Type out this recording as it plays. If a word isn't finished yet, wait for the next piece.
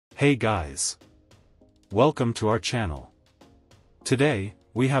Hey guys! Welcome to our channel. Today,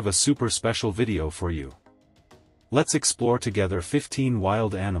 we have a super special video for you. Let's explore together 15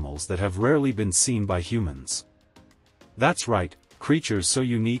 wild animals that have rarely been seen by humans. That's right, creatures so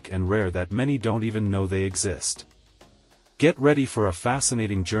unique and rare that many don't even know they exist. Get ready for a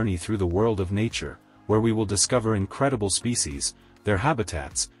fascinating journey through the world of nature, where we will discover incredible species, their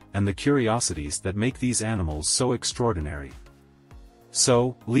habitats, and the curiosities that make these animals so extraordinary.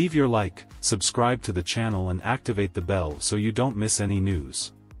 So, leave your like, subscribe to the channel and activate the bell so you don't miss any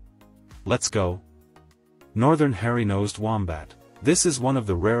news. Let's go! Northern hairy-nosed wombat. This is one of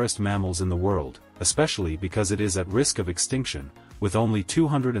the rarest mammals in the world, especially because it is at risk of extinction, with only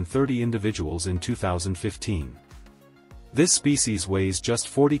 230 individuals in 2015. This species weighs just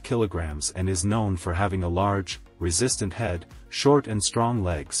 40 kilograms and is known for having a large, resistant head, short and strong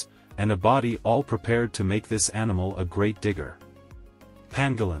legs, and a body all prepared to make this animal a great digger.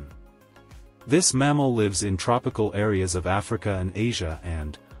 Pangolin. This mammal lives in tropical areas of Africa and Asia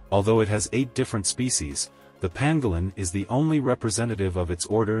and, although it has 8 different species, the pangolin is the only representative of its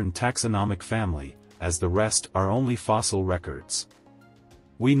order and taxonomic family, as the rest are only fossil records.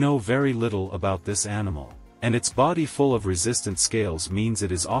 We know very little about this animal, and its body full of resistant scales means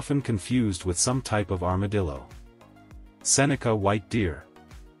it is often confused with some type of armadillo. Seneca white deer.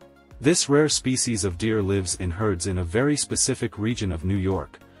 This rare species of deer lives in herds in a very specific region of New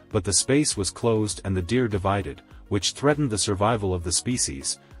York, but the space was closed and the deer divided, which threatened the survival of the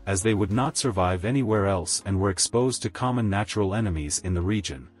species, as they would not survive anywhere else and were exposed to common natural enemies in the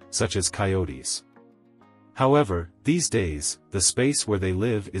region, such as coyotes. However, these days, the space where they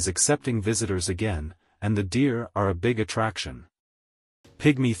live is accepting visitors again, and the deer are a big attraction.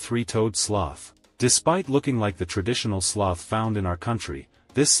 Pygmy three-toed sloth. Despite looking like the traditional sloth found in our country,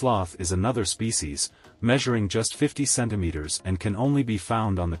 this sloth is another species, measuring just 50 centimeters and can only be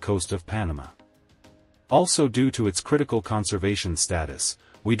found on the coast of Panama. Also due to its critical conservation status,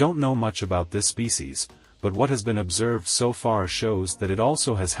 we don't know much about this species, but what has been observed so far shows that it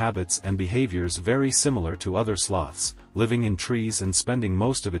also has habits and behaviors very similar to other sloths, living in trees and spending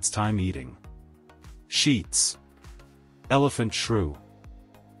most of its time eating. Sheets. Elephant shrew.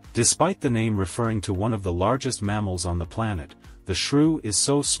 Despite the name referring to one of the largest mammals on the planet, the shrew is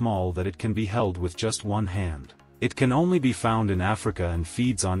so small that it can be held with just one hand. It can only be found in Africa and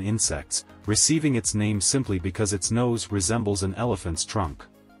feeds on insects, receiving its name simply because its nose resembles an elephant's trunk.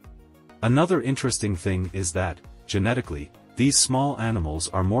 Another interesting thing is that, genetically, these small animals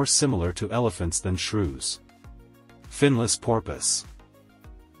are more similar to elephants than shrews. Finless porpoise.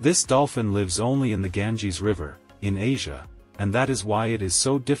 This dolphin lives only in the Ganges River, in Asia, and that is why it is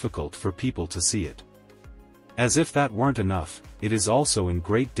so difficult for people to see it. As if that weren't enough, it is also in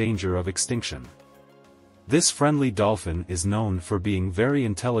great danger of extinction. This friendly dolphin is known for being very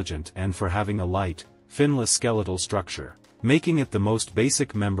intelligent and for having a light, finless skeletal structure, making it the most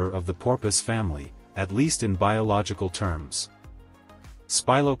basic member of the porpoise family, at least in biological terms.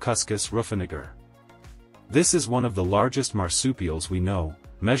 Spilocuscus rufiniger. This is one of the largest marsupials we know,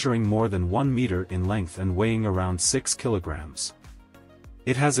 measuring more than 1 meter in length and weighing around 6 kilograms.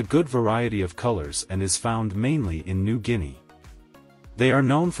 It has a good variety of colors and is found mainly in New Guinea. They are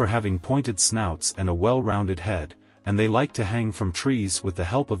known for having pointed snouts and a well-rounded head, and they like to hang from trees with the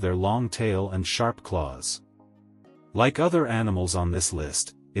help of their long tail and sharp claws. Like other animals on this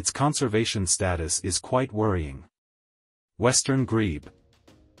list, its conservation status is quite worrying. Western grebe.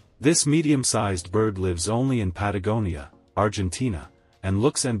 This medium-sized bird lives only in Patagonia, Argentina, and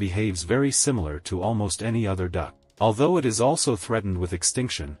looks and behaves very similar to almost any other duck. Although it is also threatened with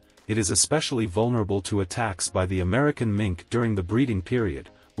extinction, it is especially vulnerable to attacks by the American mink during the breeding period,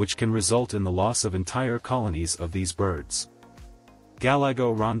 which can result in the loss of entire colonies of these birds.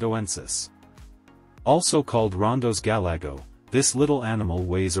 Galago rondoensis. Also called Rondo's galago, this little animal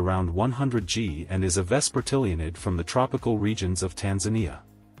weighs around 100 g and is a vespertilianid from the tropical regions of Tanzania.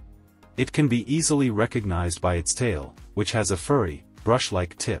 It can be easily recognized by its tail, which has a furry,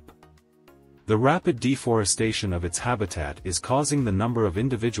 brush-like tip. The rapid deforestation of its habitat is causing the number of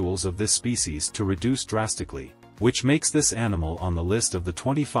individuals of this species to reduce drastically, which makes this animal on the list of the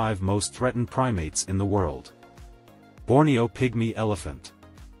 25 most threatened primates in the world. Borneo pygmy elephant.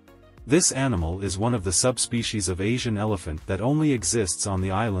 This animal is one of the subspecies of Asian elephant that only exists on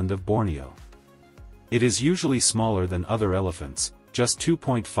the island of Borneo. It is usually smaller than other elephants, just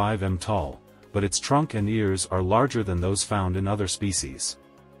 2.5 m tall, but its trunk and ears are larger than those found in other species.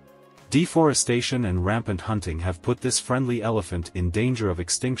 Deforestation and rampant hunting have put this friendly elephant in danger of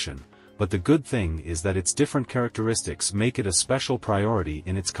extinction, but the good thing is that its different characteristics make it a special priority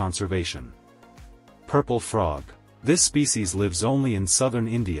in its conservation. Purple frog. This species lives only in southern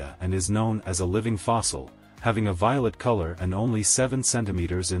India and is known as a living fossil, having a violet color and only 7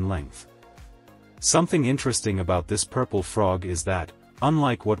 centimeters in length. Something interesting about this purple frog is that,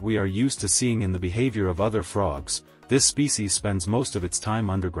 unlike what we are used to seeing in the behavior of other frogs, this species spends most of its time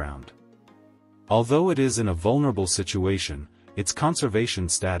underground. Although it is in a vulnerable situation, its conservation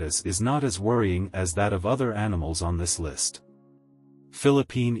status is not as worrying as that of other animals on this list.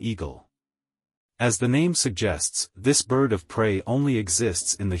 Philippine eagle. As the name suggests, this bird of prey only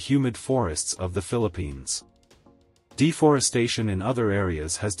exists in the humid forests of the Philippines. Deforestation in other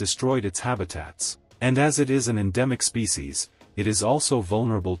areas has destroyed its habitats, and as it is an endemic species, it is also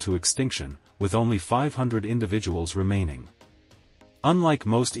vulnerable to extinction, with only 500 individuals remaining. Unlike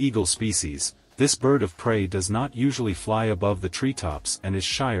most eagle species, this bird of prey does not usually fly above the treetops and is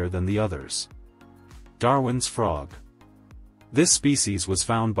shyer than the others. Darwin's frog. This species was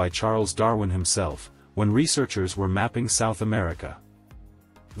found by Charles Darwin himself, when researchers were mapping South America.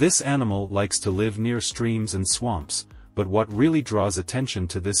 This animal likes to live near streams and swamps, but what really draws attention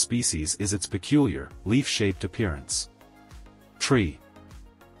to this species is its peculiar, leaf-shaped appearance. Tree.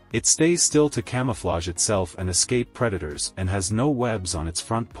 It stays still to camouflage itself and escape predators and has no webs on its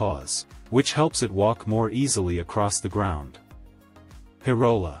front paws, which helps it walk more easily across the ground.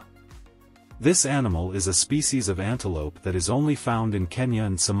 Hirola. This animal is a species of antelope that is only found in Kenya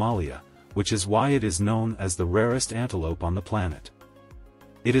and Somalia, which is why it is known as the rarest antelope on the planet.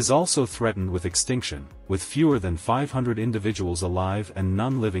 It is also threatened with extinction, with fewer than 500 individuals alive and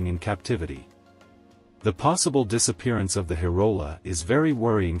none living in captivity. The possible disappearance of the Hirola is very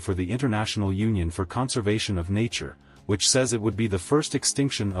worrying for the International Union for Conservation of Nature, which says it would be the first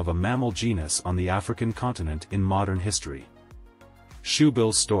extinction of a mammal genus on the African continent in modern history.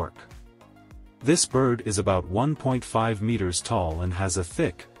 Shoebill stork. This bird is about 1.5 meters tall and has a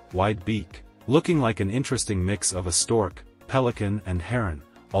thick, wide beak, looking like an interesting mix of a stork, pelican and heron,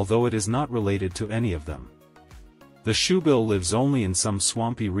 although it is not related to any of them. The shoebill lives only in some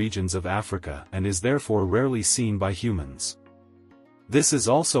swampy regions of Africa and is therefore rarely seen by humans. This is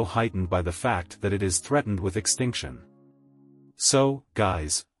also heightened by the fact that it is threatened with extinction. So,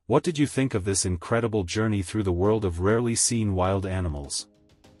 guys, what did you think of this incredible journey through the world of rarely seen wild animals?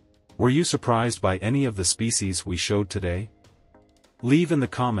 Were you surprised by any of the species we showed today? Leave in the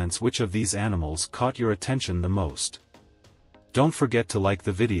comments which of these animals caught your attention the most. Don't forget to like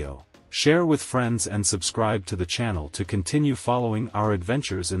the video, share with friends and subscribe to the channel to continue following our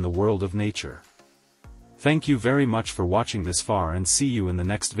adventures in the world of nature. Thank you very much for watching this far and see you in the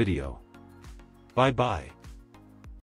next video. Bye bye.